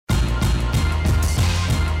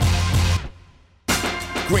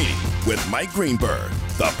Greeny with Mike Greenberg,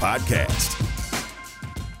 the podcast.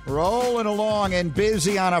 Rolling along and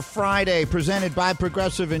busy on a Friday, presented by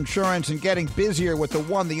Progressive Insurance, and getting busier with the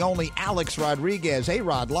one, the only Alex Rodriguez.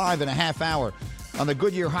 A-Rod, live in a half hour on the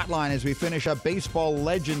Goodyear Hotline as we finish up Baseball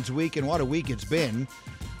Legends Week, and what a week it's been.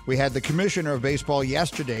 We had the commissioner of baseball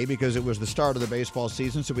yesterday because it was the start of the baseball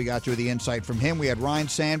season, so we got to the insight from him. We had Ryne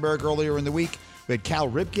Sandberg earlier in the week. We had Cal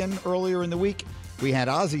Ripken earlier in the week. We had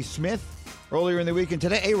Ozzie Smith earlier in the week. And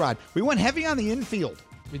today, A-Rod, we went heavy on the infield.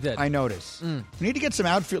 We did. I notice. We need to get some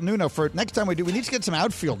outfield. Nuno, for next time we need to get some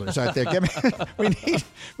outfielders out there. we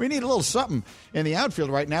need a little something in the outfield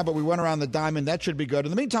right now, but we went around the diamond. That should be good. In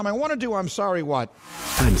the meantime, I want to do I'm Sorry What?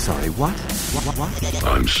 I'm sorry, what? What?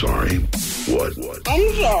 I'm sorry. What?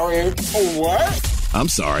 I'm sorry. What? I'm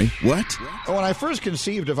sorry. What? When I first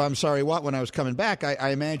conceived of I'm Sorry What when I was coming back, I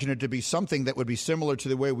imagined it to be something that would be similar to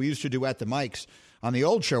the way we used to do At the Mics on the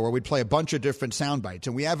old show, where we'd play a bunch of different sound bites,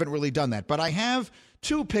 and we haven't really done that. But I have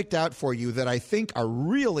two picked out for you that I think are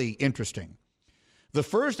really interesting. The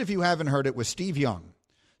first, if you haven't heard it, was Steve Young.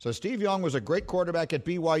 So Steve Young was a great quarterback at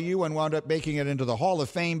BYU and wound up making it into the Hall of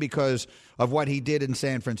Fame because of what he did in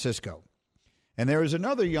San Francisco. And there is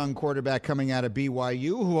another young quarterback coming out of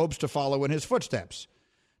BYU who hopes to follow in his footsteps,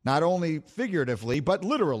 not only figuratively, but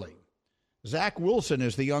literally. Zach Wilson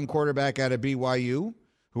is the young quarterback out of BYU,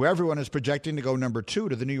 who everyone is projecting to go number 2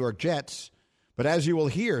 to the New York Jets. But as you will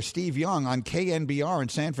hear, Steve Young on KNBR in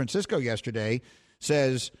San Francisco yesterday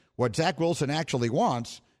says what Zach Wilson actually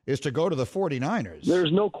wants is to go to the 49ers.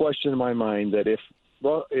 There's no question in my mind that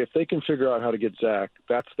if they can figure out how to get Zach,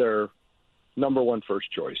 that's their number one first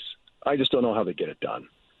choice. I just don't know how they get it done.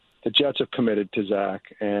 The Jets have committed to Zach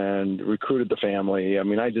and recruited the family. I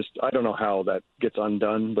mean, I don't know how that gets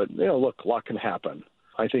undone, but look, a lot can happen.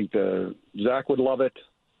 I think Zach would love it.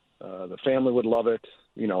 The family would love it.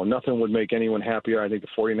 Nothing would make anyone happier. I think the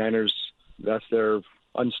 49ers, that's their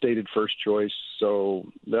unstated first choice.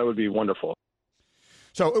 So that would be wonderful.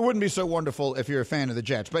 So it wouldn't be so wonderful if you're a fan of the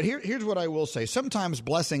Jets. But here's what I will say. Sometimes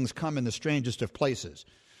blessings come in the strangest of places.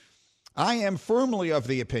 I am firmly of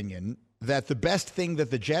the opinion that the best thing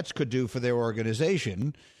that the Jets could do for their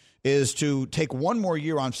organization is to take one more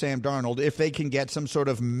year on Sam Darnold if they can get some sort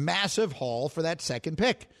of massive haul for that second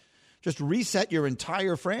pick. Just reset your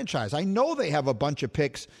entire franchise. I know they have a bunch of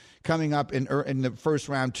picks coming up in the first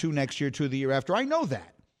round, 2 next year, 2 the year after. I know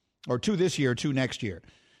that. Or 2 this year, 2 next year.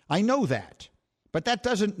 I know that. But that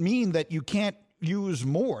doesn't mean that you can't use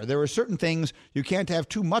more. There are certain things you can't have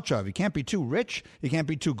too much of. You can't be too rich, you can't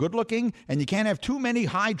be too good looking, and you can't have too many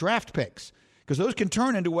high draft picks, because those can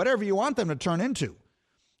turn into whatever you want them to turn into.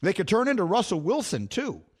 They could turn into Russell Wilson,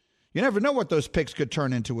 too. You never know what those picks could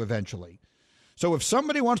turn into eventually. So if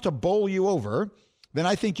somebody wants to bowl you over, then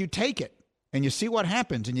I think you take it and you see what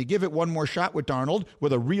happens, and you give it one more shot with Darnold,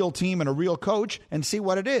 with a real team and a real coach, and see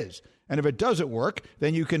what it is. And if it doesn't work,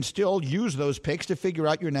 then you can still use those picks to figure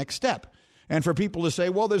out your next step. And for people to say,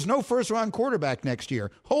 well, there's no first-round quarterback next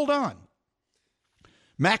year, hold on.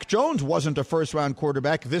 Mac Jones wasn't a first-round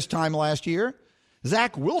quarterback this time last year.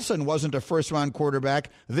 Zach Wilson wasn't a first-round quarterback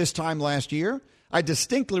this time last year. I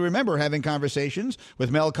distinctly remember having conversations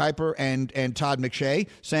with Mel Kiper and Todd McShay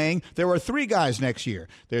saying there are 3 guys next year.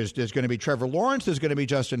 There's going to be Trevor Lawrence, there's going to be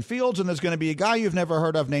Justin Fields, and there's going to be a guy you've never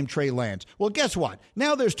heard of named Trey Lance. Well, guess what?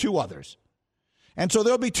 Now there's 2 others. And so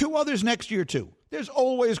there'll be 2 others next year, too. There's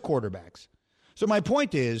always quarterbacks. So my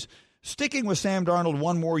point is, sticking with Sam Darnold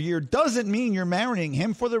one more year doesn't mean you're marrying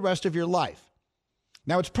him for the rest of your life.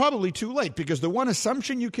 Now, it's probably too late, because the one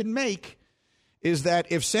assumption you can make is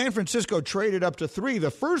that if San Francisco traded up to 3, the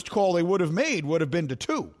first call they would have made would have been to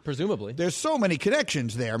 2. Presumably. There's so many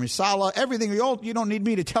connections there. I mean, Saleh, everything. You don't need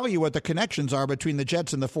me to tell you what the connections are between the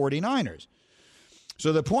Jets and the 49ers.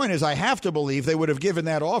 So the point is, I have to believe they would have given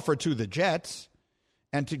that offer to the Jets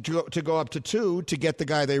and to go up to 2 to get the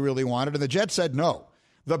guy they really wanted. And the Jets said no.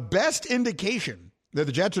 The best indication that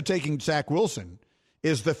the Jets are taking Zach Wilson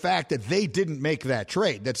is the fact that they didn't make that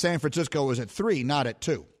trade, that San Francisco was at 3, not at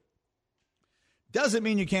 2. Doesn't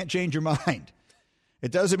mean you can't change your mind.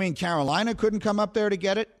 It doesn't mean Carolina couldn't come up there to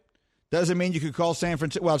get it. Doesn't mean you could call San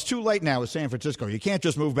Francisco. Well, it's too late now with San Francisco. You can't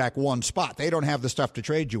just move back one spot. They don't have the stuff to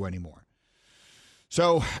trade you anymore.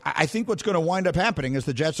 So I think what's going to wind up happening is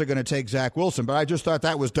the Jets are going to take Zach Wilson. But I just thought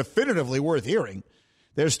that was definitively worth hearing.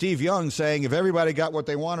 There's Steve Young saying if everybody got what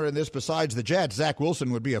they wanted in this besides the Jets, Zach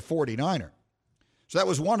Wilson would be a 49er. So that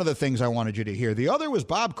was one of the things I wanted you to hear. The other was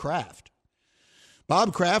Bob Kraft.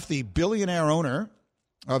 Bob Kraft, the billionaire owner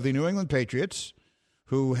of the New England Patriots,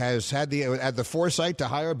 who has had the foresight to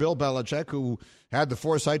hire Bill Belichick, who had the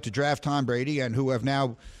foresight to draft Tom Brady, and who have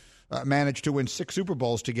now managed to win 6 Super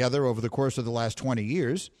Bowls together over the course of the last 20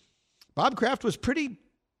 years. Bob Kraft was pretty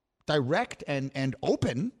direct and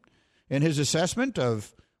open in his assessment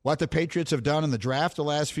of what the Patriots have done in the draft the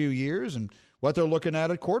last few years and what they're looking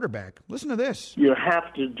at quarterback. Listen to this. You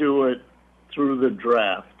have to do it through the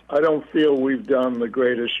draft. I don't feel we've done the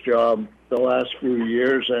greatest job the last few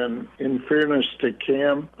years, and in fairness to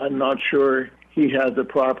Cam, I'm not sure he had the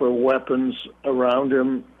proper weapons around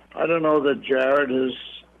him. I don't know that Jared has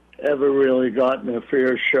ever really gotten a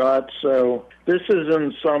fair shot, so this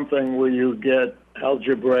isn't something where you get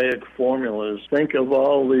algebraic formulas. Think of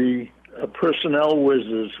all the personnel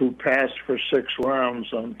whizzes who passed for 6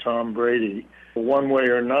 rounds on Tom Brady. One way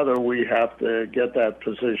or another, we have to get that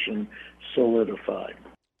position solidified.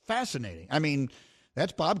 Fascinating. I mean,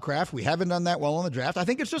 that's Bob Kraft. We haven't done that well in the draft. I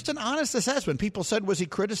think it's just an honest assessment. People said, was he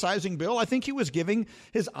criticizing Bill? I think he was giving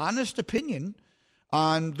his honest opinion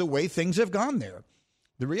on the way things have gone there.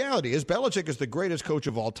 The reality is Belichick is the greatest coach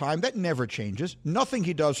of all time. That never changes. Nothing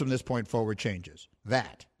he does from this point forward changes.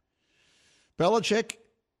 That. Belichick,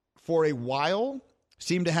 for a while,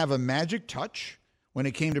 seemed to have a magic touch when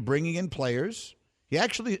it came to bringing in players. He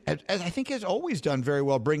actually, as I think, has always done very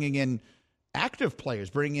well bringing in active players,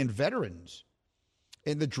 bringing in veterans.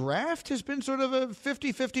 And the draft has been sort of a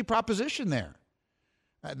 50-50 proposition there.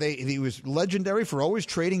 He was legendary for always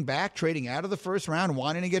trading back, trading out of the first round,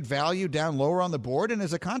 wanting to get value down lower on the board. And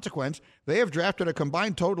as a consequence, they have drafted a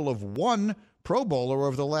combined total of 1 Pro Bowler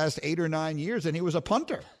over the last 8 or 9 years, and he was a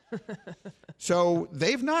punter. So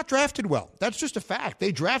they've not drafted well. That's just a fact.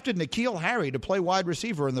 They drafted N'Keal Harry to play wide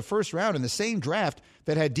receiver in the first round in the same draft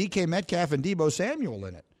that had DK Metcalf and Deebo Samuel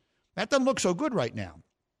in it. That doesn't look so good right now.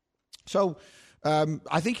 So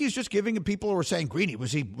I think he's just giving people who are saying, Greeny,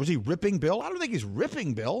 was he ripping Bill? I don't think he's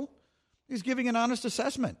ripping Bill. He's giving an honest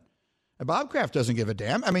assessment. And Bob Kraft doesn't give a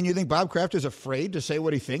damn. I mean, you think Bob Kraft is afraid to say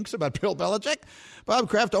what he thinks about Bill Belichick? Bob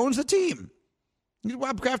Kraft owns the team.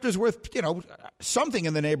 Bob Kraft is worth, something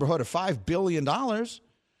in the neighborhood of $5 billion.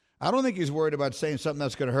 I don't think he's worried about saying something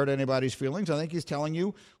that's going to hurt anybody's feelings. I think he's telling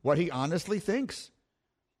you what he honestly thinks.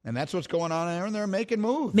 And that's what's going on there, and they're making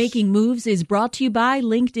moves. Making Moves is brought to you by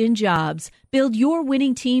LinkedIn Jobs. Build your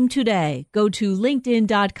winning team today. Go to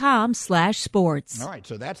linkedin.com/sports. All right,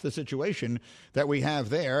 so that's the situation that we have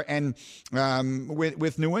there. And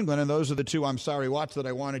with New England, and those are the 2 I'm sorry whats that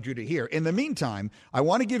I wanted you to hear. In the meantime, I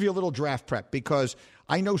want to give you a little draft prep because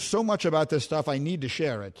I know so much about this stuff, I need to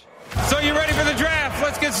share it. So you ready for the draft?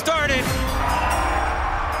 Let's get started.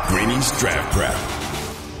 Greeny's Draft Prep.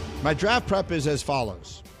 My draft prep is as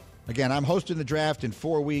follows. Again, I'm hosting the draft in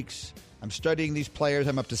 4 weeks. I'm studying these players.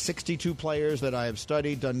 I'm up to 62 players that I have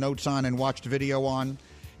studied, done notes on, and watched video on.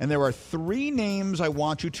 And there are 3 names I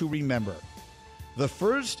want you to remember. The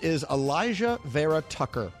first is Elijah Vera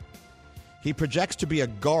Tucker. He projects to be a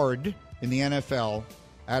guard in the NFL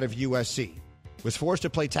out of USC. Was forced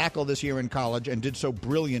to play tackle this year in college and did so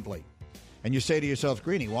brilliantly. And you say to yourself,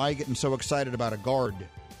 Greeny, why are you getting so excited about a guard?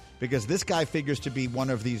 Because this guy figures to be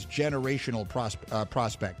one of these generational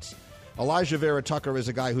prospects. Elijah Vera Tucker is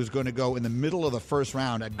a guy who's going to go in the middle of the first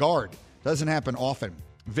round at guard. Doesn't happen often,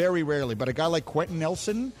 very rarely. But a guy like Quentin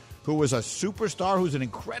Nelson, who was a superstar, who's an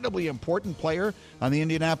incredibly important player on the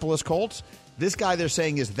Indianapolis Colts, this guy they're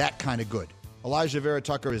saying is that kind of good. Elijah Vera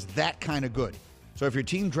Tucker is that kind of good. So if your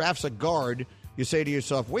team drafts a guard, you say to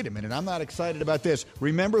yourself, wait a minute, I'm not excited about this.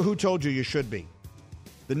 Remember who told you should be.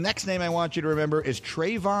 The next name I want you to remember is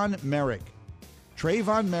Trayvon Merrick.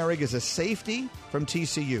 Trayvon Merrick is a safety from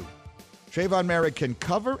TCU. Trayvon Merrick can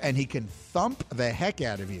cover and he can thump the heck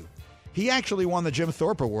out of you. He actually won the Jim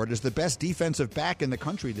Thorpe Award as the best defensive back in the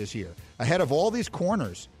country this year, ahead of all these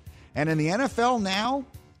corners. And in the NFL now,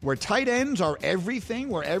 where tight ends are everything,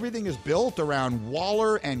 where everything is built around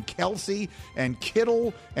Waller and Kelsey and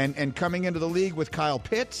Kittle and coming into the league with Kyle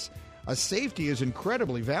Pitts, a safety is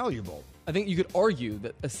incredibly valuable. I think you could argue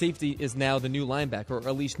that a safety is now the new linebacker, or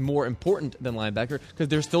at least more important than linebacker, because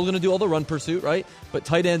they're still going to do all the run pursuit, right? But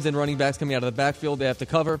tight ends and running backs coming out of the backfield, they have to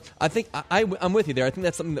cover. I think I'm with you there. I think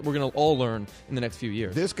that's something that we're going to all learn in the next few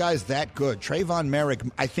years. This guy's that good. Trayvon Merrick,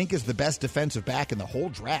 I think, is the best defensive back in the whole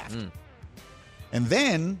draft. And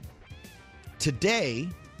then today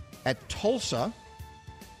at Tulsa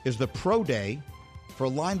is the pro day for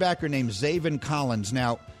a linebacker named Zaven Collins.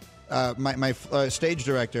 Now, my stage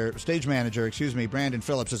manager, Brandon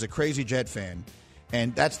Phillips, is a crazy Jet fan,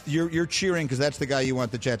 and that's you're cheering because that's the guy you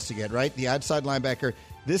want the Jets to get, right? The outside linebacker.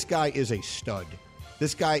 This guy is a stud.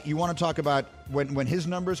 This guy, you want to talk about when his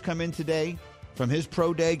numbers come in today from his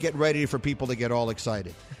pro day, get ready for people to get all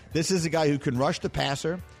excited. This is a guy who can rush the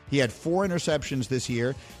passer. He had 4 interceptions this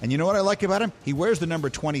year, and you know what I like about him? He wears the number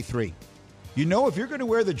 23. You know, if you're going to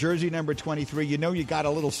wear the jersey number 23, you know you got a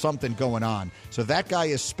little something going on. So that guy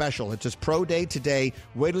is special. It's his pro day today.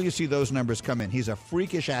 Wait till you see those numbers come in. He's a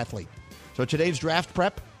freakish athlete. So today's draft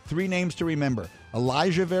prep, 3 names to remember.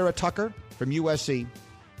 Elijah Vera Tucker from USC,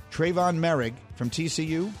 Trayvon Merrick from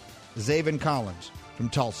TCU, Zaven Collins from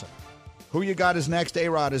Tulsa. Who you got is next.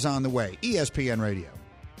 A-Rod is on the way. ESPN Radio.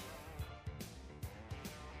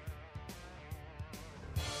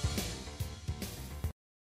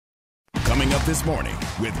 Coming up this morning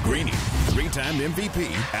with Greeny, 3-time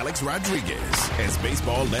MVP Alex Rodriguez, as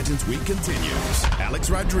Baseball Legends Week continues. Alex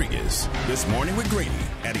Rodriguez, This Morning with Greeny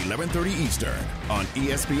at 11:30 Eastern on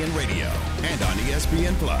ESPN Radio and on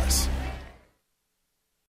ESPN Plus.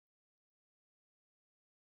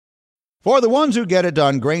 For the ones who get it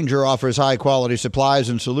done, Grainger offers high-quality supplies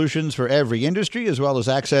and solutions for every industry, as well as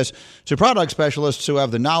access to product specialists who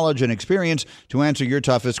have the knowledge and experience to answer your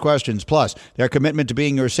toughest questions. Plus, their commitment to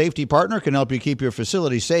being your safety partner can help you keep your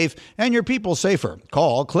facility safe and your people safer.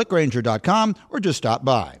 Call, clickgrainger.com, or just stop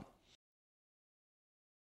by.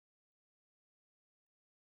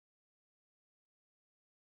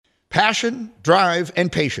 Passion, drive, and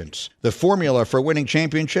patience. The formula for winning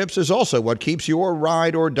championships is also what keeps your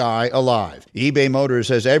ride or die alive. eBay Motors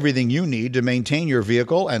has everything you need to maintain your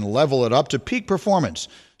vehicle and level it up to peak performance.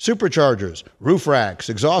 Superchargers, roof racks,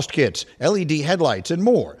 exhaust kits, LED headlights, and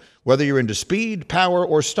more. Whether you're into speed, power,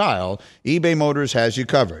 or style, eBay Motors has you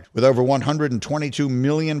covered. With over 122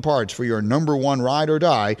 million parts for your number one ride or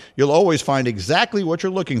die, you'll always find exactly what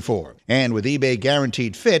you're looking for. And with eBay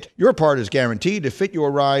Guaranteed Fit, your part is guaranteed to fit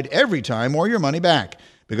your ride every time or your money back.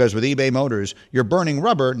 Because with eBay Motors, you're burning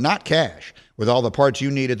rubber, not cash. With all the parts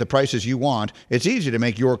you need at the prices you want, it's easy to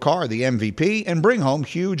make your car the MVP and bring home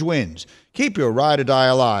huge wins. Keep your ride or die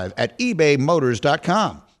alive at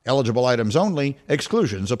ebaymotors.com. Eligible items only.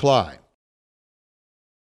 Exclusions apply.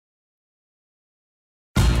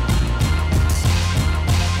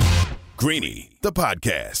 Greeny, the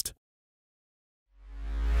podcast.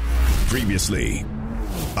 Previously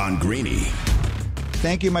on Greeny.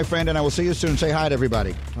 Thank you, my friend, and I will see you soon. Say hi to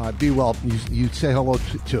everybody. Be well. You say hello,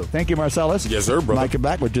 too. Thank you, Marcellus. Yes, sir, brother. Mike and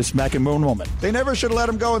back with just smacking moon woman. They never should have let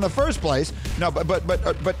him go in the first place. No, but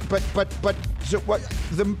so what?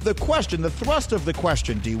 The question, the thrust of the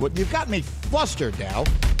question, D. What you've got me flustered now.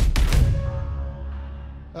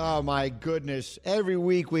 Oh, my goodness. Every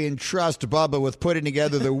week we entrust Bubba with putting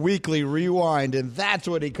together the weekly rewind, and that's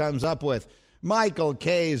what he comes up with. Michael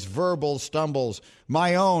K's verbal stumbles,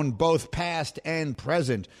 my own, both past and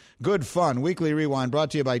present. Good fun. Weekly Rewind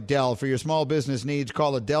brought to you by Dell. For your small business needs,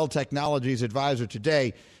 call a Dell Technologies advisor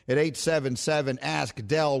today at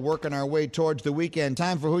 877-ASK-DELL. Working our way towards the weekend.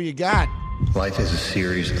 Time for Who You Got. Life is a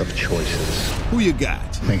series of choices. Who you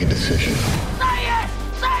got? Make a decision. Say it!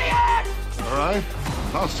 Say it! All right,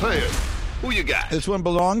 I'll say it. Who you got? This one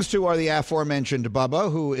belongs to the aforementioned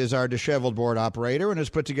Bubba, who is our disheveled board operator and has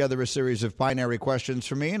put together a series of binary questions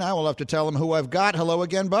for me, and I will have to tell him who I've got. Hello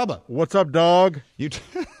again, Bubba. What's up, dog? You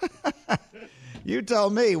tell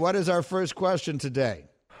me, what is our first question today?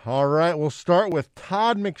 All right, we'll start with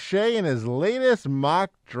Todd McShay in his latest mock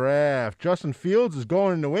draft. Justin Fields is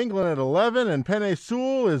going to New England at 11, and Penei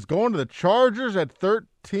Sewell is going to the Chargers at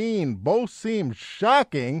 13. Both seem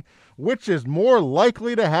shocking. Which is more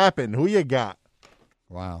likely to happen? Who you got?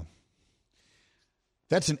 Wow.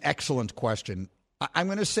 That's an excellent question. I'm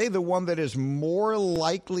going to say the one that is more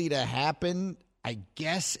likely to happen, I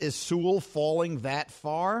guess, is Sewell falling that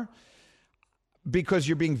far. Because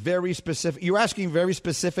you're being very specific. You're asking very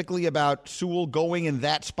specifically about Sewell going in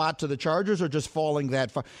that spot to the Chargers or just falling that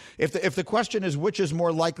far? If the question is which is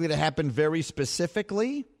more likely to happen very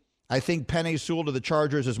specifically, I think Penei Sewell to the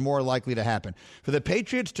Chargers is more likely to happen. For the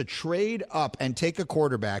Patriots to trade up and take a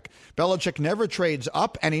quarterback, Belichick never trades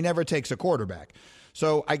up and he never takes a quarterback.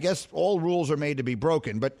 So I guess all rules are made to be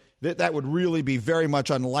broken, but that would really be very much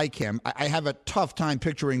unlike him. I have a tough time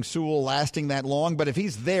picturing Sewell lasting that long, but if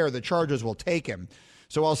he's there, the Chargers will take him.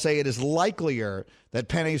 So I'll say it is likelier that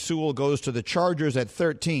Penei Sewell goes to the Chargers at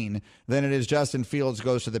 13 than it is Justin Fields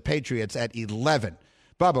goes to the Patriots at 11.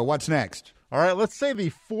 Bubba, what's next? All right, let's say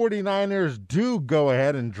the 49ers do go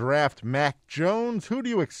ahead and draft Mac Jones. Who do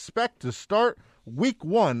you expect to start week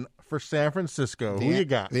 1 for San Francisco? Who you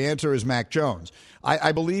got? The answer is Mac Jones.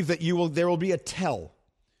 I believe that there will be a tell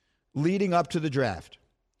leading up to the draft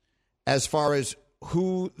as far as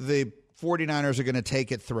who the 49ers are going to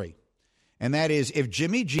take at 3. And that is if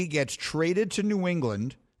Jimmy G gets traded to New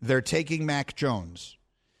England, they're taking Mac Jones.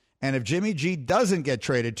 And if Jimmy G doesn't get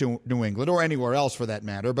traded to New England, or anywhere else for that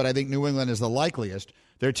matter, but I think New England is the likeliest,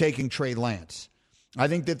 they're taking Trey Lance. I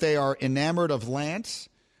think that they are enamored of Lance.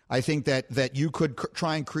 I think that you could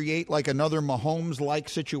try and create like another Mahomes-like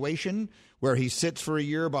situation where he sits for a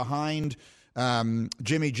year behind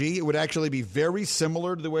Jimmy G. It would actually be very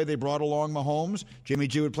similar to the way they brought along Mahomes. Jimmy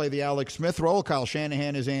G would play the Alex Smith role. Kyle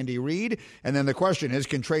Shanahan is Andy Reid. And then the question is,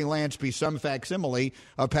 can Trey Lance be some facsimile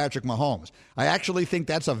of Patrick Mahomes? I actually think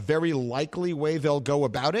that's a very likely way they'll go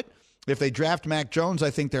about it. If they draft Mac Jones, I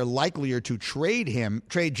think they're likelier to trade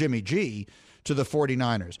Jimmy G to the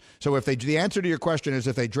 49ers. So the answer to your question is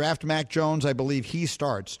if they draft Mac Jones, I believe he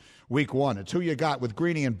starts week 1. It's Who You Got with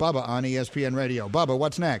Greeny and Bubba on ESPN Radio. Bubba,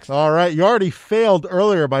 what's next? All right, you already failed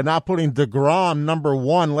earlier by not putting DeGrom number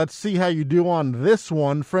 1. Let's see how you do on this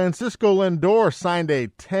one. Francisco Lindor signed a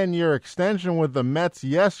 10-year extension with the Mets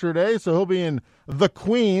yesterday, so he'll be in the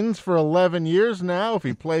Queens for 11 years now if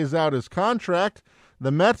he plays out his contract.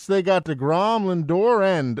 The Mets, they got DeGrom, Lindor,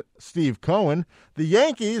 and Steve Cohen. The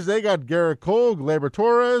Yankees, they got Garrett Cole, Gleyber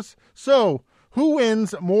Torres. So, who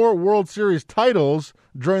wins more World Series titles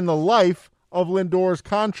during the life of Lindor's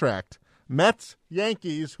contract? Mets,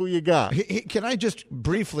 Yankees, who you got? Can I just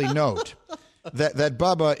briefly note that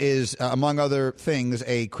Bubba is, among other things,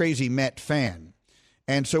 a crazy Met fan.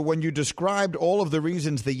 And so when you described all of the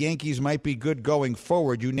reasons the Yankees might be good going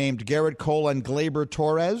forward, you named Garrett Cole and Gleyber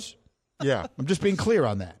Torres? Yeah. I'm just being clear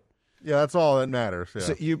on that. Yeah, that's all that matters. Yeah.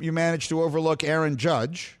 So you managed to overlook Aaron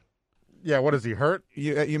Judge. Yeah, what is he, hurt?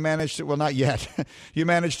 You managed to, well, not yet. You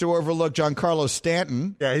managed to overlook Giancarlo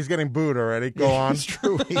Stanton. Yeah, he's getting booed already. Go on. It's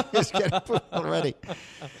true. He is getting booed already.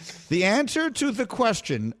 The answer to the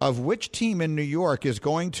question of which team in New York is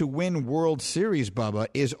going to win World Series, Bubba,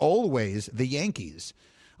 is always the Yankees.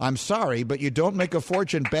 I'm sorry, but you don't make a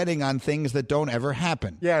fortune betting on things that don't ever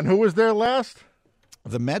happen. Yeah, and who was there last?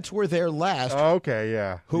 The Mets were there last. Oh, okay,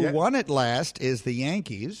 yeah. Who won it last is the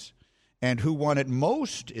Yankees, and who won it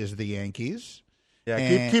most is the Yankees.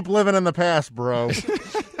 Yeah, keep living in the past, bro.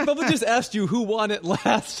 Bubba just asked you who won it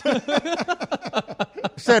last.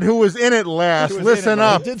 Said who was in it last. Listen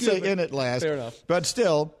up. I did say in it last. Fair enough. But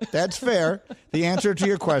still, that's fair. The answer to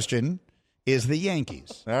your question is the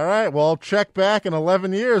Yankees. All right, well, check back in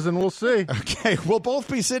 11 years and we'll see. Okay, we'll both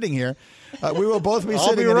be sitting here. We will both be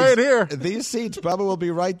sitting I'll be right here. These seats. Bubba will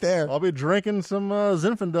be right there. I'll be drinking some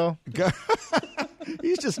Zinfandel.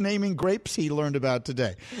 He's just naming grapes he learned about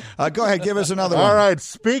today. Go ahead, give us another one. All right,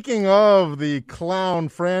 speaking of the clown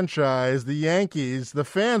franchise, the Yankees, the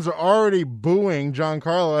fans are already booing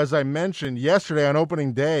Giancarlo, as I mentioned yesterday on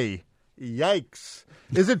opening day. Yikes.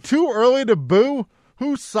 Is it too early to boo?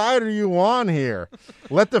 Whose side are you on here?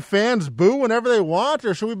 Let the fans boo whenever they want,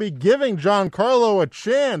 or should we be giving Giancarlo a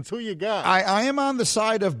chance? Who you got? I am on the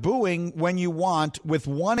side of booing when you want, with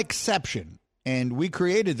one exception. And we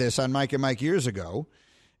created this on Mike and Mike years ago.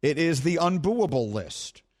 It is the unbooable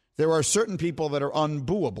list. There are certain people that are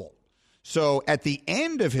unbooable. So at the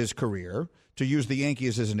end of his career, to use the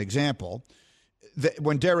Yankees as an example,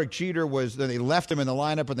 when Derek Jeter they left him in the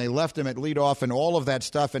lineup and they left him at leadoff and all of that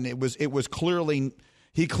stuff, and it was clearly,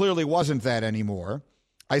 he clearly wasn't that anymore.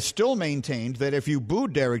 I still maintained that if you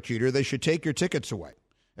booed Derek Jeter, they should take your tickets away.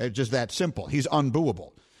 It's just that simple. He's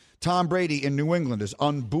unbooable. Tom Brady in New England is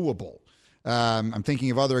unbooable. I'm thinking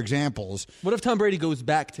of other examples. What if Tom Brady goes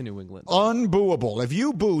back to New England? Unbooable. If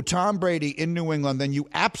you boo Tom Brady in New England, then you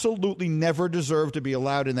absolutely never deserve to be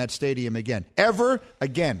allowed in that stadium again. Ever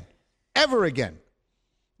again. Ever again.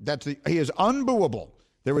 He is unbooable.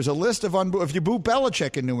 There is a list of unbooable. If you boo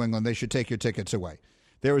Belichick in New England, they should take your tickets away.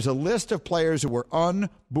 There is a list of players who were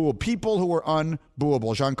unbooable, people who were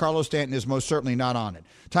unbooable. Giancarlo Stanton is most certainly not on it.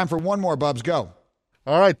 Time for one more, Bubs. Go.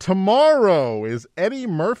 All right, tomorrow is Eddie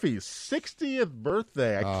Murphy's 60th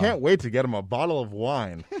birthday. I can't wait to get him a bottle of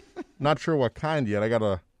wine. Not sure what kind yet. I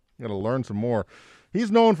gotta learn some more. He's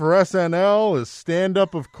known for SNL, his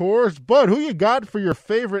stand-up, of course. But who you got for your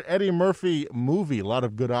favorite Eddie Murphy movie? A lot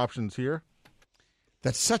of good options here.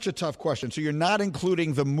 That's such a tough question. So you're not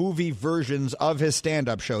including the movie versions of his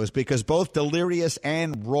stand-up shows, because both Delirious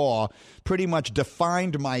and Raw pretty much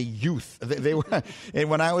defined my youth. They were, and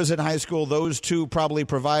when I was in high school, those two probably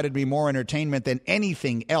provided me more entertainment than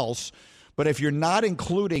anything else. But if you're not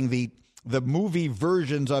including the movie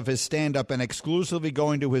versions of his stand-up and exclusively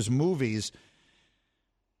going to his movies,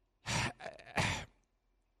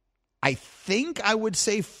 I think I would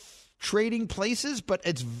say Trading Places, but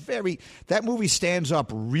that movie stands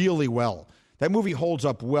up really well. That movie holds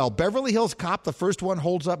up well. Beverly Hills Cop, the first one,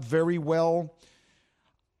 holds up very well.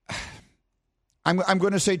 I'm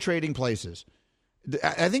going to say Trading Places.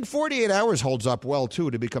 I think 48 hours holds up well,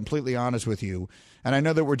 too, to be completely honest with you. And I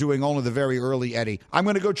know that we're doing only the very early Eddie. I'm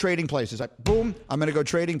going to go trading places. I'm going to go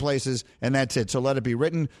trading places, and that's it. So let it be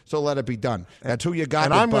written, so let it be done. That's who you got.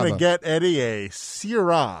 And I'm going to get Eddie a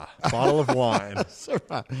Syrah bottle of wine.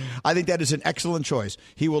 I think that is an excellent choice.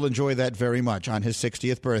 He will enjoy that very much on his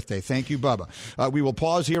 60th birthday. Thank you, Bubba. We will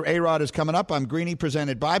pause here. A-Rod is coming up. I'm Greeny,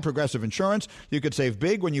 presented by Progressive Insurance. You could save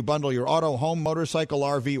big when you bundle your auto, home, motorcycle,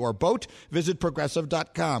 RV, or boat. Visit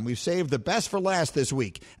Progressive.com. We've saved the best for last this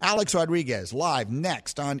week. Alex Rodriguez, live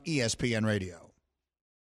next on ESPN Radio.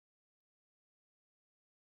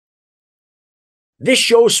 This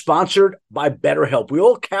show is sponsored by BetterHelp. We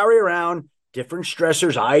all carry around different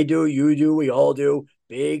stressors. I do, you do, we all do,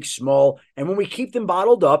 big, small. And when we keep them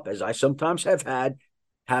bottled up, as I sometimes have had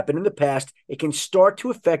happen in the past, it can start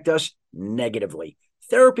to affect us negatively.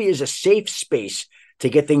 Therapy is a safe space to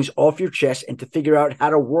get things off your chest and to figure out how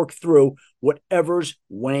to work through whatever's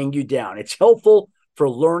weighing you down. It's helpful for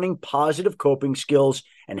learning positive coping skills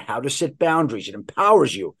and how to set boundaries. It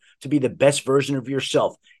empowers you to be the best version of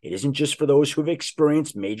yourself. It isn't just for those who've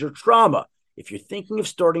experienced major trauma. If you're thinking of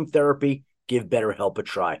starting therapy, give BetterHelp a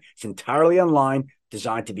try. It's entirely online,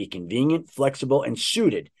 designed to be convenient, flexible, and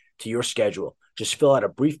suited to your schedule. Just fill out a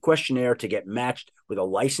brief questionnaire to get matched with a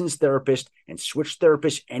licensed therapist and switch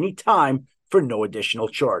therapists anytime for no additional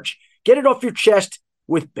charge. Get it off your chest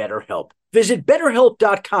with BetterHelp. Visit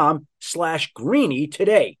BetterHelp.com/Greeny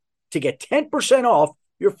today to get 10% off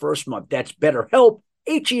your first month. That's BetterHelp,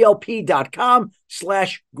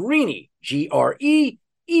 HELP.com/Greeny, GREENY.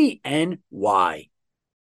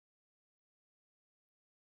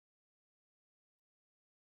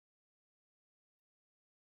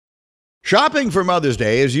 Shopping for Mother's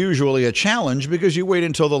Day is usually a challenge because you wait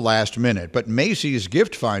until the last minute, but Macy's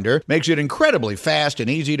Gift Finder makes it incredibly fast and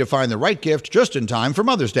easy to find the right gift just in time for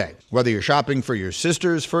Mother's Day. Whether you're shopping for your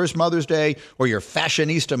sister's first Mother's Day or your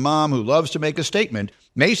fashionista mom who loves to make a statement,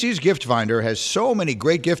 Macy's Gift Finder has so many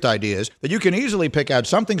great gift ideas that you can easily pick out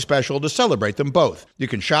something special to celebrate them both. You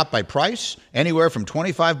can shop by price, anywhere from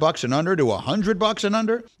 $25 and under to $100 and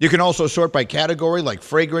under. You can also sort by category like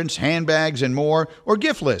fragrance, handbags, and more, or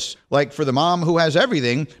gift lists, like for the mom who has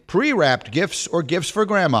everything, pre-wrapped gifts or gifts for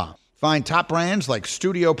grandma. Find top brands like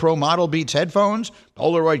Studio Pro Model Beats headphones,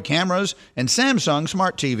 Polaroid cameras, and Samsung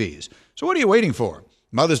smart TVs. So what are you waiting for?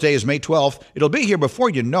 Mother's Day is May 12th. It'll be here before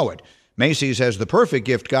you know it. Macy's has the perfect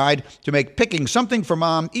gift guide to make picking something for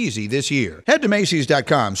mom easy this year. Head to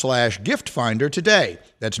Macy's.com/gift finder today.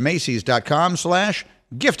 That's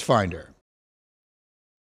Macy's.com/gift finder.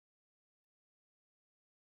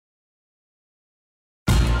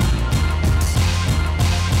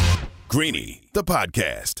 Greeny, the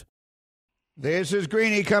podcast. This is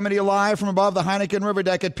Greeny coming to you live from above the Heineken River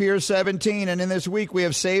Deck at Pier 17. And in this week, we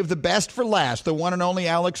have saved the best for last. The one and only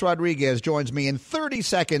Alex Rodriguez joins me in 30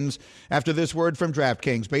 seconds after this word from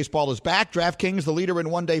DraftKings. Baseball is back. DraftKings, the leader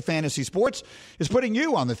in one-day fantasy sports, is putting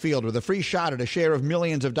you on the field with a free shot at a share of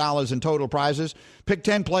millions of dollars in total prizes. Pick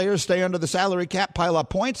 10 players, stay under the salary cap, pile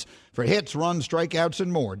up points for hits, runs, strikeouts,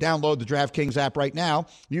 and more. Download the DraftKings app right now.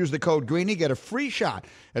 Use the code Greeny. Get a free shot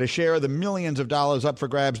at a share of the millions of dollars up for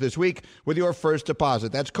grabs this week with your first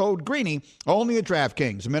deposit. That's code Greeny, only at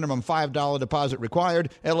DraftKings. Minimum $5 deposit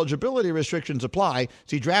required. Eligibility restrictions apply.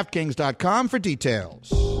 See DraftKings.com for details.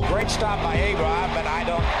 Great stop by A-Rod, but I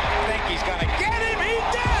don't think he's going to get him. He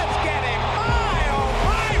does get him. My, oh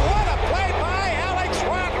my, what a play by Alex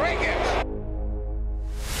Rodriguez.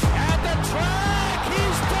 At the track,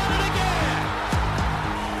 he's done it again.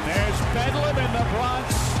 There's Bedlam in the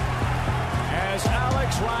Bronx as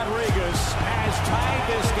Alex Rodriguez has tied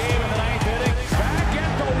this game in the ninth inning. Back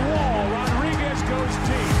at the wall, Rodriguez goes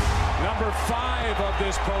deep. Number 5 of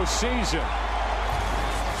this postseason.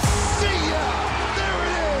 See ya! There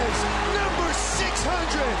it is! Number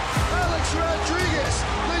 600! Alex Rodriguez,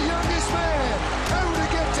 the youngest man ever to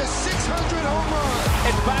get to 600 home runs.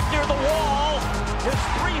 And back near the wall, his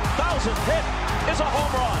 3,000th hit is a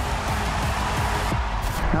home run.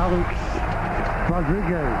 Alex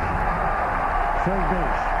Rodriguez, third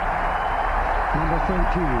base, number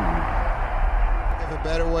 13. A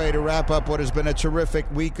better way to wrap up what has been a terrific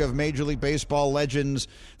week of Major League Baseball legends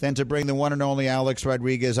than to bring the one and only Alex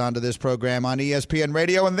Rodriguez onto this program on ESPN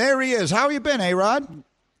Radio. And there he is. How you been, A-Rod?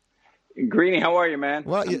 Greeny, how are you, man?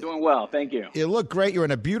 Well, I'm doing well. Thank you. You look great. You're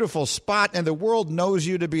in a beautiful spot, and the world knows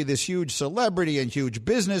you to be this huge celebrity and huge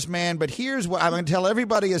businessman. But here's what I'm going to tell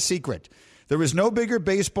everybody a secret. There is no bigger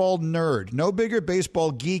baseball nerd, no bigger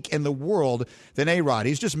baseball geek in the world than A-Rod.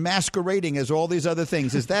 He's just masquerading as all these other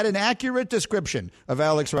things. Is that an accurate description of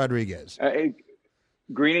Alex Rodriguez?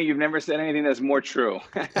 Greeny, you've never said anything that's more true.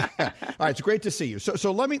 All right, it's great to see you.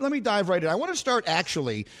 So let me dive right in. I want to start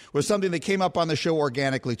actually with something that came up on the show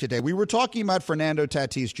organically today. We were talking about Fernando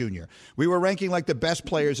Tatis Jr. We were ranking like the best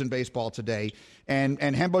players in baseball today, and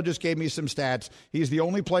Hembo just gave me some stats. He's the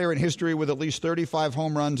only player in history with at least 35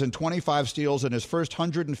 home runs and 25 steals in his first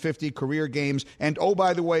 150 career games, and oh,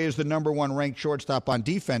 by the way, is the number one ranked shortstop on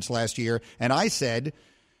defense last year. And I said,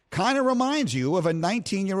 kind of reminds you of a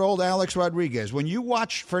 19-year-old Alex Rodriguez. When you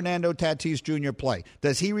watch Fernando Tatis Jr. play,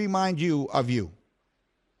 does he remind you of you?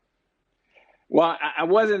 Well, I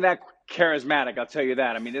wasn't that charismatic, I'll tell you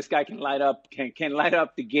that. I mean, this guy can light up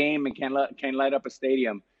the game and can light up a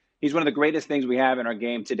stadium. He's one of the greatest things we have in our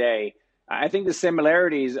game today. I think the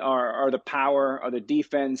similarities are the power, are the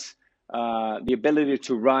defense, the ability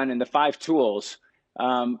to run, and the 5 tools.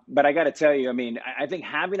 But I got to tell you, I mean, I think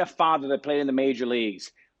having a father that played in the major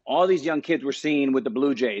leagues, all these young kids we're seeing with the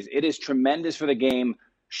Blue Jays, it is tremendous for the game,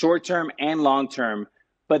 short-term and long-term.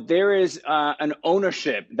 But there is an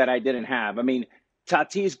ownership that I didn't have. I mean,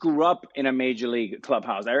 Tatis grew up in a major league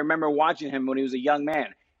clubhouse. I remember watching him when he was a young man.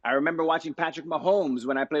 I remember watching Patrick Mahomes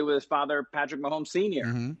when I played with his father, Patrick Mahomes Sr.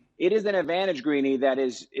 Mm-hmm. It is an advantage, Greeny, that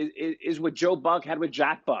is what Joe Buck had with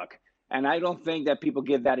Jack Buck. And I don't think that people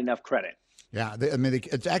give that enough credit. Yeah, I mean,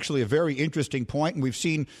 it's actually a very interesting point, and we've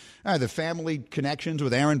seen the family connections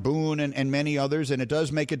with Aaron Boone and many others, and it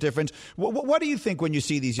does make a difference. What do you think when you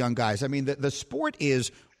see these young guys? I mean, the sport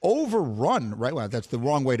is overrun, right? Well, that's the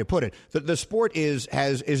wrong way to put it. The sport is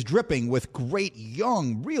dripping with great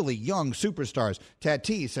really young superstars,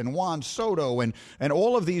 Tatis and Juan Soto and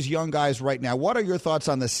all of these young guys right now. What are your thoughts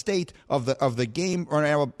on the state of the game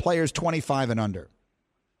or players 25 and under?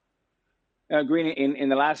 Greeny, in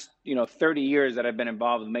the last 30 years that I've been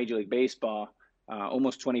involved with Major League Baseball,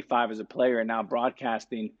 almost 25 as a player and now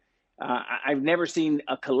broadcasting, I've never seen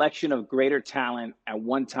a collection of greater talent at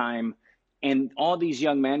one time. And all these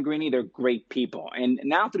young men, Greeny, they're great people. And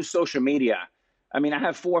now through social media, I mean, I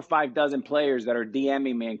have 4 or 5 dozen players that are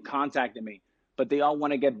DMing me and contacting me, but they all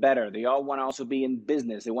want to get better. They all want to also be in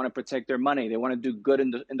business. They want to protect their money. They want to do good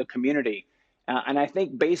in the community. And I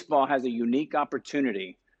think baseball has a unique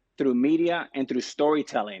opportunity through media and through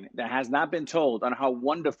storytelling that has not been told on how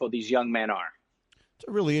wonderful these young men are. It's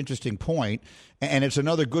a really interesting point, and it's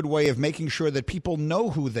another good way of making sure that people know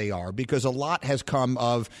who they are, because a lot has come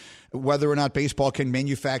of whether or not baseball can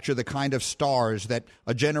manufacture the kind of stars that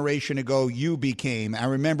a generation ago you became. I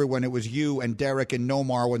remember when it was you and Derek and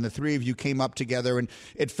Nomar, when the three of you came up together, and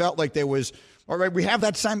it felt like there was, all right, we have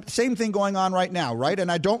that same thing going on right now, right?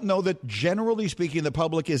 And I don't know that, generally speaking, the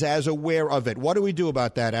public is as aware of it. What do we do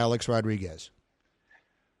about that, Alex Rodriguez?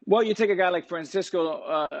 Well, you take a guy like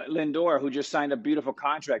Francisco Lindor, who just signed a beautiful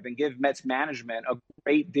contract, and give Mets management a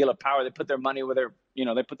great deal of power. They put their money where their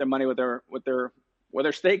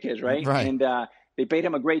stake is, right? And they paid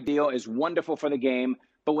him a great deal. It's wonderful for the game.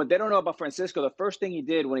 But what they don't know about Francisco, the first thing he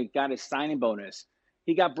did when he got his signing bonus,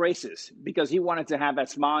 he got braces because he wanted to have that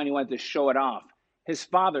smile and he wanted to show it off. His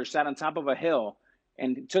father sat on top of a hill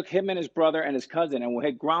and took him and his brother and his cousin and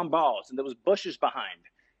hit ground balls, and there was bushes behind.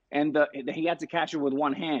 And he had to catch it with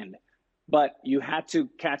one hand. But you had to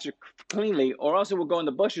catch it cleanly, or else it would go in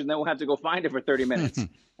the bushes, and then we'll have to go find it for 30 minutes.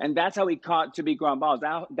 And that's how he caught to be ground balls.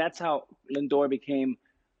 That's how Lindor became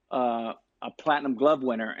a Platinum Glove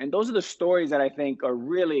winner. And those are the stories that I think are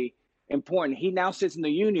really important. He now sits in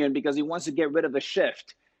the union because he wants to get rid of the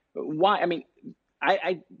shift. Why? I mean,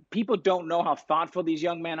 people don't know how thoughtful these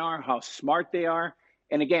young men are, how smart they are.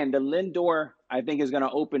 And again, the Lindor, I think, is going to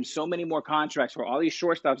open so many more contracts for all these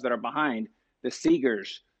shortstops that are behind, the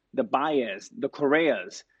Seagers, the Baez, the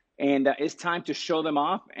Correas. And it's time to show them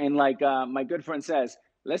off. And like my good friend says,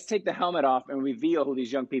 let's take the helmet off and reveal who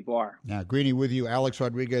these young people are. Now, Greeny with you, Alex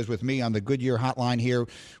Rodriguez with me on the Goodyear Hotline here.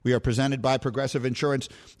 We are presented by Progressive Insurance.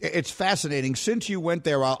 It's fascinating. Since you went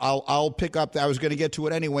there, I'll pick up. I was going to get to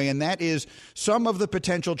it anyway, and that is some of the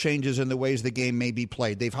potential changes in the ways the game may be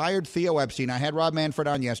played. They've hired Theo Epstein. I had Rob Manfred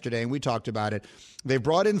on yesterday, and we talked about it. They've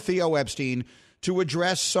brought in Theo Epstein to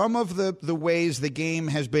address some of the ways the game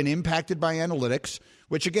has been impacted by analytics,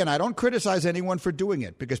 which, again, I don't criticize anyone for doing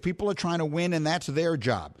it because people are trying to win, and that's their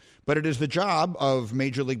job. But it is the job of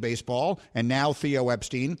Major League Baseball and now Theo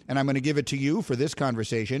Epstein, and I'm going to give it to you for this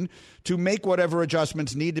conversation, to make whatever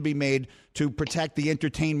adjustments need to be made to protect the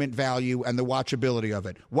entertainment value and the watchability of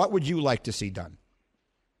it. What would you like to see done?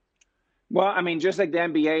 Well, I mean, just like the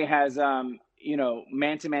NBA has,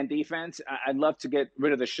 man-to-man defense, I'd love to get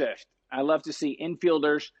rid of the shift. I love to see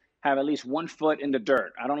infielders have at least 1 foot in the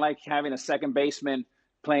dirt. I don't like having a second baseman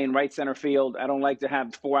playing right center field. I don't like to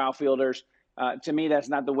have 4 outfielders. To me, that's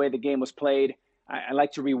not the way the game was played. I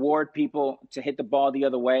like to reward people to hit the ball the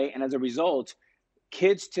other way. And as a result,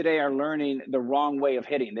 kids today are learning the wrong way of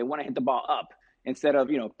hitting. They want to hit the ball up instead of,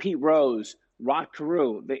 Pete Rose, Rod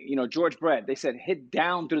Carew, George Brett. They said hit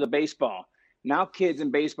down through the baseball. Now kids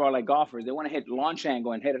in baseball are like golfers. They want to hit launch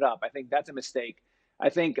angle and hit it up. I think that's a mistake. I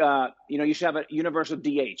think, you should have a universal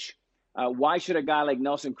DH. Why should a guy like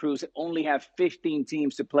Nelson Cruz only have 15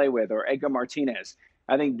 teams to play with, or Edgar Martinez?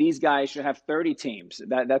 I think these guys should have 30 teams.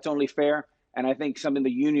 That's only fair. And I think something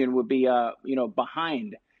the union would be,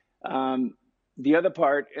 behind. The other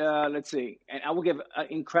part, let's see, and I will give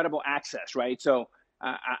incredible access, right? So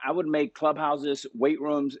I would make clubhouses, weight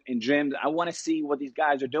rooms, and gyms. I want to see what these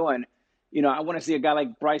guys are doing. I want to see a guy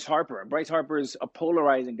like Bryce Harper. Bryce Harper is a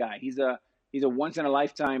polarizing guy. He's a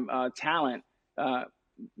once-in-a-lifetime talent.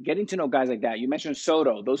 Getting to know guys like that. You mentioned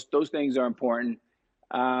Soto. Those things are important.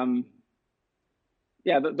 Those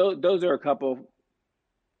are a couple.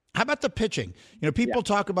 How about the pitching? People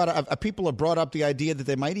talk about people have brought up the idea that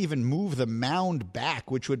they might even move the mound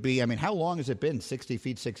back, which would be, how long has it been? 60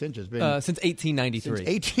 feet, 6 inches? Since 1893. Since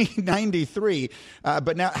 1893.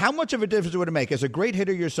 But now, how much of a difference would it make? As a great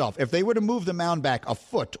hitter yourself, if they were to move the mound back a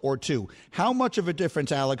foot or two, how much of a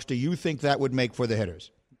difference, Alex, do you think that would make for the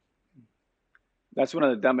hitters? That's one of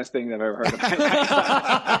the dumbest things I've ever heard of.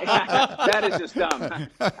 That is just dumb.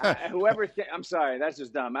 I'm sorry, that's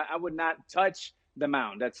just dumb. I would not touch the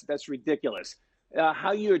mound. That's ridiculous.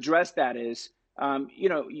 How you address that is,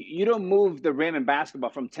 you don't move the rim in basketball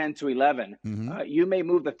from 10 to 11. Mm-hmm. You may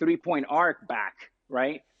move the 3-point arc back,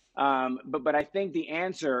 right? But I think the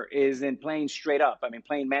answer is in playing straight up.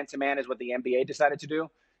 Playing man-to-man is what the NBA decided to do.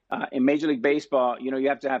 In Major League Baseball, you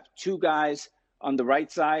have to have two guys on the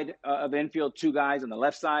right side of the infield, two guys on the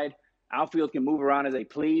left side. Outfield can move around as they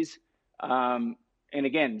please. And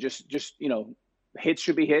again, just hits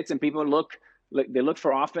should be hits, and people look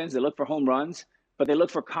for offense, they look for home runs, but they look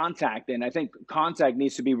for contact. And I think contact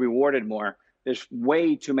needs to be rewarded more. There's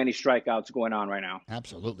way too many strikeouts going on right now.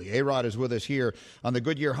 Absolutely. A-Rod is with us here on the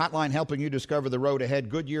Goodyear Hotline, helping you discover the road ahead.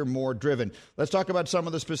 Goodyear, more driven. Let's talk about some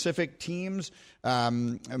of the specific teams.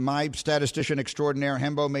 My statistician extraordinaire,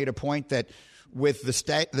 Hembo, made a point that with the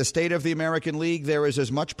state of the American League, there is as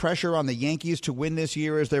much pressure on the Yankees to win this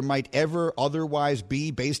year as there might ever otherwise be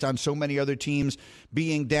based on so many other teams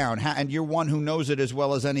being down. And you're one who knows it as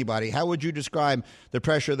well as anybody. How would you describe the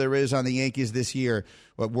pressure there is on the Yankees this year,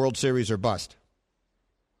 World Series or bust?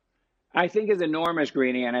 I think it's enormous,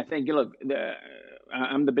 Greeny. And I think,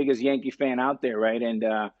 I'm the biggest Yankee fan out there, right? And,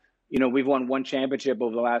 we've won one championship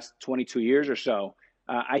over the last 22 years or so.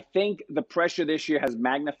 I think the pressure this year has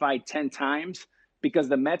magnified 10 times because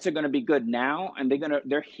the Mets are going to be good now, and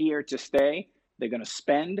they're here to stay. They're going to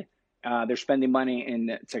spend. They're spending money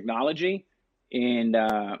in technology, in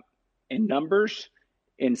numbers,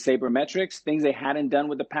 in sabermetrics, things they hadn't done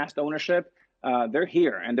with the past ownership. They're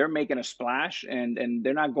here, and they're making a splash, and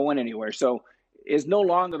they're not going anywhere. So it's no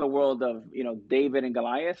longer the world of David and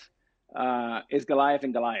Goliath. It's Goliath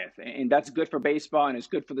and Goliath, and that's good for baseball, and it's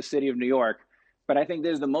good for the city of New York. But I think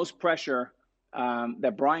there's the most pressure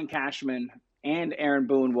that Brian Cashman and Aaron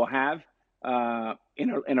Boone will have in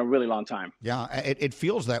a really long time. Yeah, it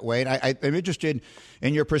feels that way. And I'm interested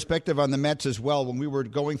in your perspective on the Mets as well. When we were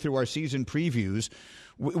going through our season previews,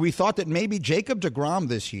 we thought that maybe Jacob deGrom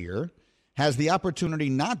this year has the opportunity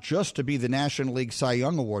not just to be the National League Cy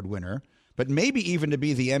Young Award winner, but maybe even to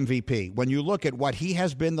be the MVP. When you look at what he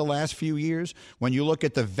has been the last few years, when you look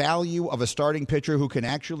at the value of a starting pitcher who can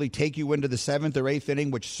actually take you into the 7th or 8th inning,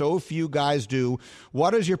 which so few guys do,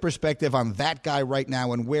 what is your perspective on that guy right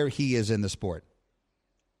now and where he is in the sport?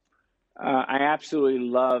 I absolutely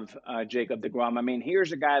love Jacob deGrom.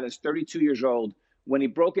 Here's a guy that's 32 years old. When he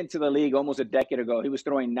broke into the league almost a decade ago, he was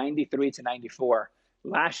throwing 93 to 94.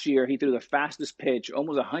 Last year, he threw the fastest pitch,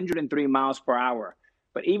 almost 103 miles per hour.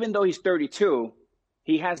 But even though he's 32,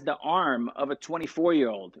 he has the arm of a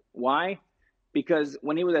 24-year-old. Why? Because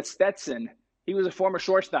when he was at Stetson, he was a former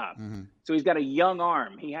shortstop. Mm-hmm. So he's got a young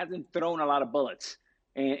arm. He hasn't thrown a lot of bullets.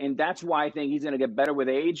 And that's why I think he's going to get better with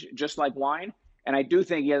age, just like Wine. And I do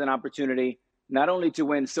think he has an opportunity not only to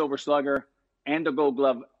win Silver Slugger and the Gold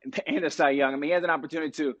Glove and the Cy Young. He has an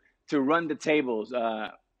opportunity to run the tables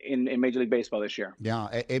in Major League Baseball this year. Yeah,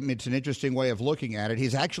 it's an interesting way of looking at it.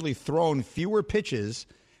 He's actually thrown fewer pitches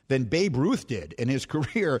than Babe Ruth did in his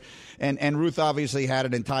career. And Ruth obviously had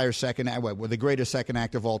an entire second act, the greatest second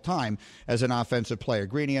act of all time as an offensive player.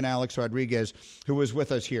 Greeny and Alex Rodriguez, who was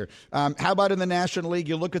with us here. How about in the National League?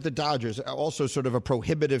 You look at the Dodgers, also sort of a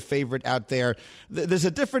prohibitive favorite out there. There's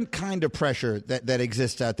a different kind of pressure that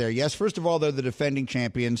exists out there. Yes, first of all, they're the defending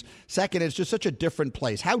champions. Second, it's just such a different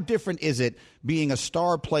place. How different is it being a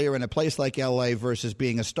star player in a place like L.A. versus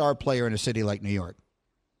being a star player in a city like New York?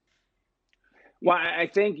 Well, I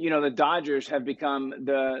think, the Dodgers have become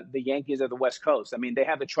the Yankees of the West Coast. I mean, they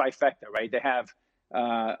have the trifecta, right? They have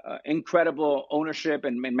incredible ownership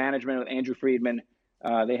and management with Andrew Friedman.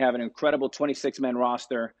 They have an incredible 26-man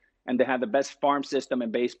roster, and they have the best farm system in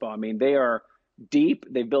baseball. I mean, they are deep.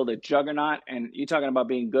 They build a juggernaut, and you're talking about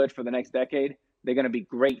being good for the next decade. They're going to be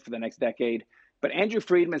great for the next decade. But Andrew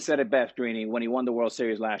Friedman said it best, Greeny, when he won the World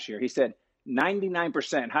Series last year. He said,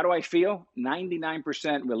 99%. How do I feel?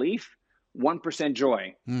 99% relief. 1%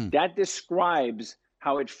 joy. That describes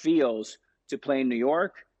how it feels to play in New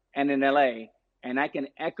York and in LA. And I can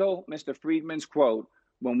echo Mr. Friedman's quote.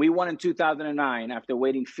 When we won in 2009, after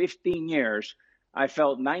waiting 15 years, I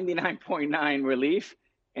felt 99.9 relief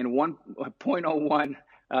and 1.01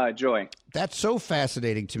 joy. That's so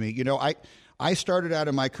fascinating to me. I started out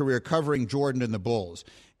in my career covering Jordan and the Bulls.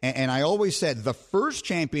 And I always said the first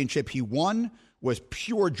championship he won was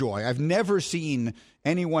pure joy. I've never seen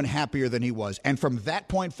anyone happier than he was. And from that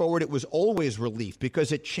point forward, it was always relief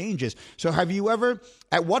because it changes. So have you ever,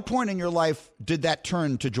 at what point in your life did that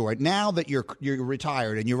turn to joy? Now that you're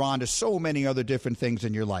retired and you're on to so many other different things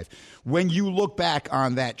in your life, when you look back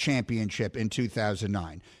on that championship in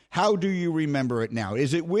 2009, how do you remember it now?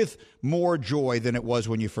 Is it with more joy than it was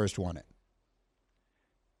when you first won it?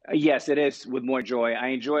 Yes, it is with more joy. I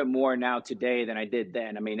enjoy it more now today than I did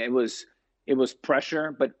then. I mean, it was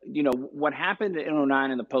pressure, but what happened in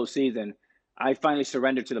 2009 in the postseason, I finally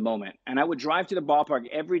surrendered to the moment. And I would drive to the ballpark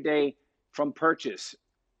every day from Purchase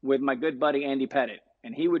with my good buddy Andy Pettit.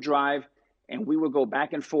 And he would drive and we would go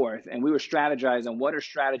back and forth and we would strategize on what our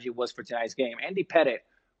strategy was for tonight's game. Andy Pettit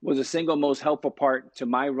was the single most helpful part to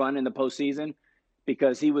my run in the postseason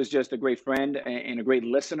because he was just a great friend and a great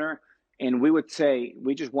listener. And we would say,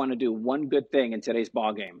 we just want to do one good thing in today's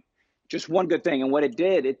ball game. Just one good thing. And what it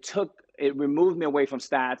did, it removed me away from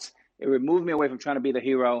stats. It removed me away from trying to be the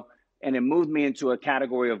hero. And it moved me into a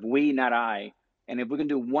category of we, not I. And if we can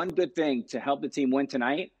do one good thing to help the team win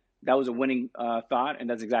tonight, that was a winning thought. And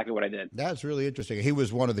that's exactly what I did. That's really interesting. He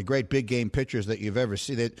was one of the great big game pitchers that you've ever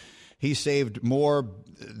seen. That he saved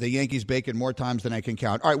the Yankees bacon more times than I can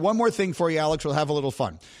count. All right, one more thing for you, Alex. We'll have a little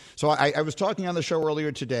fun. So I was talking on the show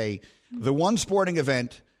earlier today. The one sporting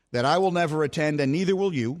event that I will never attend, and neither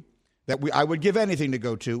will you, that I would give anything to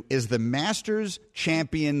go to, is the Masters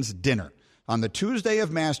Champions Dinner. On the Tuesday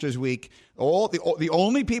of Masters Week, the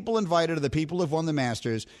only people invited are the people who've won the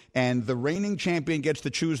Masters, and the reigning champion gets to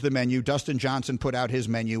choose the menu. Dustin Johnson put out his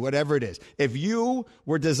menu, whatever it is. If you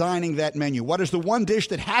were designing that menu, what is the one dish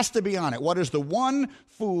that has to be on it? What is the one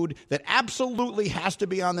food that absolutely has to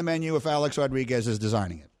be on the menu if Alex Rodriguez is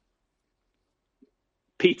designing it?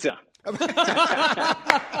 Pizza.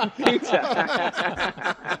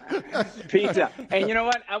 Pizza. And you know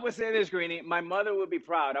what? I would say this, Greeny. My mother would be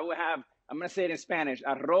proud. I'm going to say it in Spanish,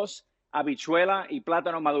 arroz, habichuela, y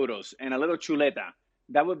plátano maduros, and a little chuleta.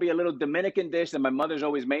 That would be a little Dominican dish that my mother's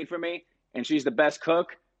always made for me, and she's the best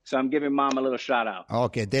cook. So I'm giving Mom a little shout out. Oh,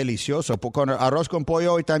 qué delicioso. Con arroz con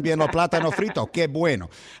pollo y también los plátano frito. Qué bueno.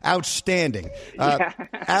 Outstanding.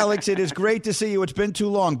 Alex, it is great to see you. It's been too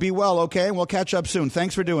long. Be well, okay? And we'll catch up soon.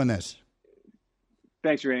 Thanks for doing this.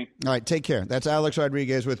 Thanks, Ray. All right, take care. That's Alex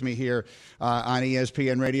Rodriguez with me here on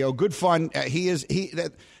ESPN Radio. Good fun.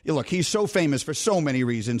 Look, he's so famous for so many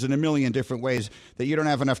reasons in a million different ways that you don't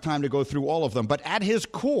have enough time to go through all of them. But at his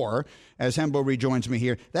core, as Hembo rejoins me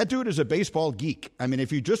here, that dude is a baseball geek. I mean,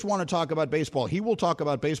 if you just want to talk about baseball, he will talk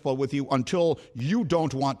about baseball with you until you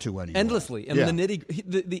don't want to anymore. Endlessly. And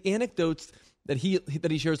the anecdotes that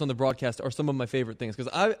he shares on the broadcast are some of my favorite things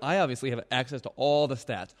because I obviously have access to all the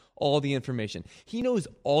stats, all the information. He knows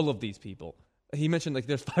all of these people. He mentioned like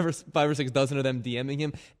there's five or six dozen of them DMing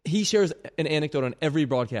him. He shares an anecdote on every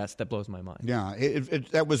broadcast that blows my mind. Yeah,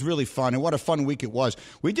 that was really fun, and what a fun week it was.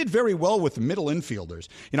 We did very well with the middle infielders.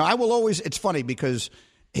 I will always. It's funny because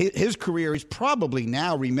his career, he's probably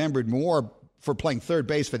now remembered more for playing third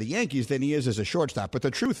base for the Yankees than he is as a shortstop. But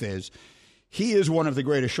the truth is, He is one of the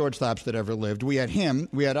greatest shortstops that ever lived. We had him,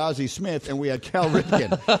 we had Ozzie Smith, and we had Cal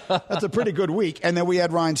Ripken. That's a pretty good week. And then we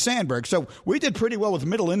had Ryan Sandberg. So we did pretty well with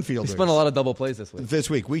middle infielders. We spent a lot of double plays this week. This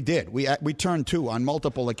week, we did. We turned 2 on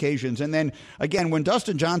multiple occasions. And then, again, when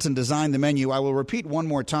Dustin Johnson designed the menu, I will repeat one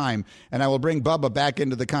more time, and I will bring Bubba back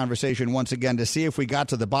into the conversation once again to see if we got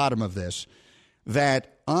to the bottom of this,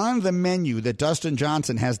 that on the menu that Dustin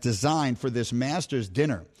Johnson has designed for this Masters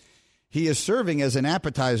dinner, he is serving as an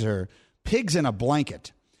appetizer pigs in a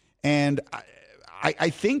blanket. And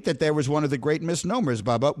I think that there was one of the great misnomers,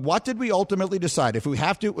 Bubba. What did we ultimately decide? If we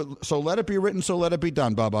have to, so let it be written, so let it be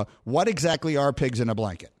done, Bubba. What exactly are pigs in a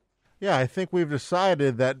blanket? Yeah, I think we've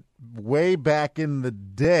decided that way back in the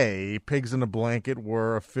day, pigs in a blanket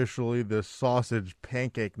were officially the sausage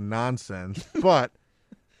pancake nonsense. But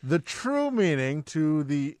the true meaning to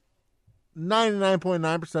the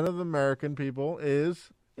 99.9% of the American people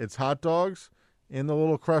is it's hot dogs in the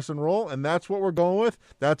little crescent roll, and that's what we're going with.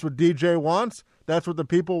 That's what DJ wants. That's what the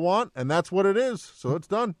people want, and that's what it is. So it's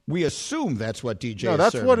done. We assume that's what DJ is No,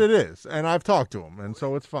 that's serving. what it is, and I've talked to him, and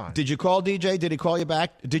so it's fine. Did you call DJ? Did he call you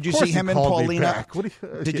back? Did you see him and Paulina?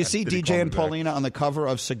 Did you see DJ and Paulina on the cover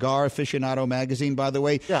of Cigar Aficionado magazine, by the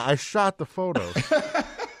way? Yeah, I shot the photos.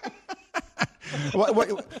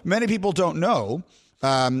 Many people don't know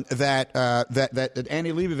that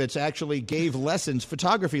Andy Leibovitz actually gave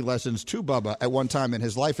photography lessons to Bubba at one time in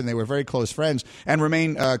his life, and they were very close friends and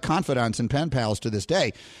remain confidants and pen pals to this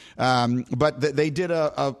day. But they did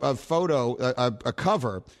a photo, a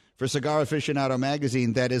cover for Cigar Aficionado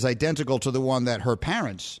magazine that is identical to the one that her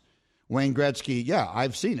parents, Wayne Gretzky,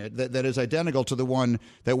 I've seen it, that is identical to the one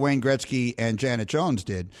that Wayne Gretzky and Janet Jones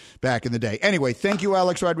did back in the day. Anyway, thank you,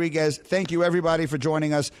 Alex Rodriguez. Thank you, everybody, for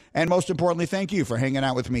joining us. And most importantly, thank you for hanging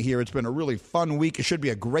out with me here. It's been a really fun week. It should be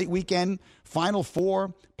a great weekend. Final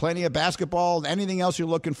Four, plenty of basketball, anything else you're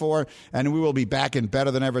looking for. And we will be back and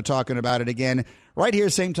better than ever talking about it again right here,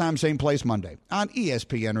 same time, same place, Monday on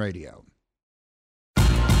ESPN Radio.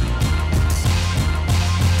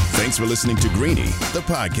 Thanks for listening to Greeny, the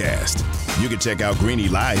podcast. You can check out Greeny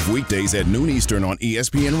live weekdays at noon Eastern on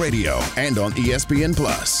ESPN Radio and on ESPN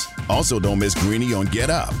Plus. Also, don't miss Greeny on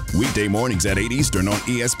Get Up, weekday mornings at 8 Eastern on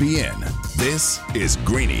ESPN. This is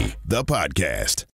Greeny, the podcast.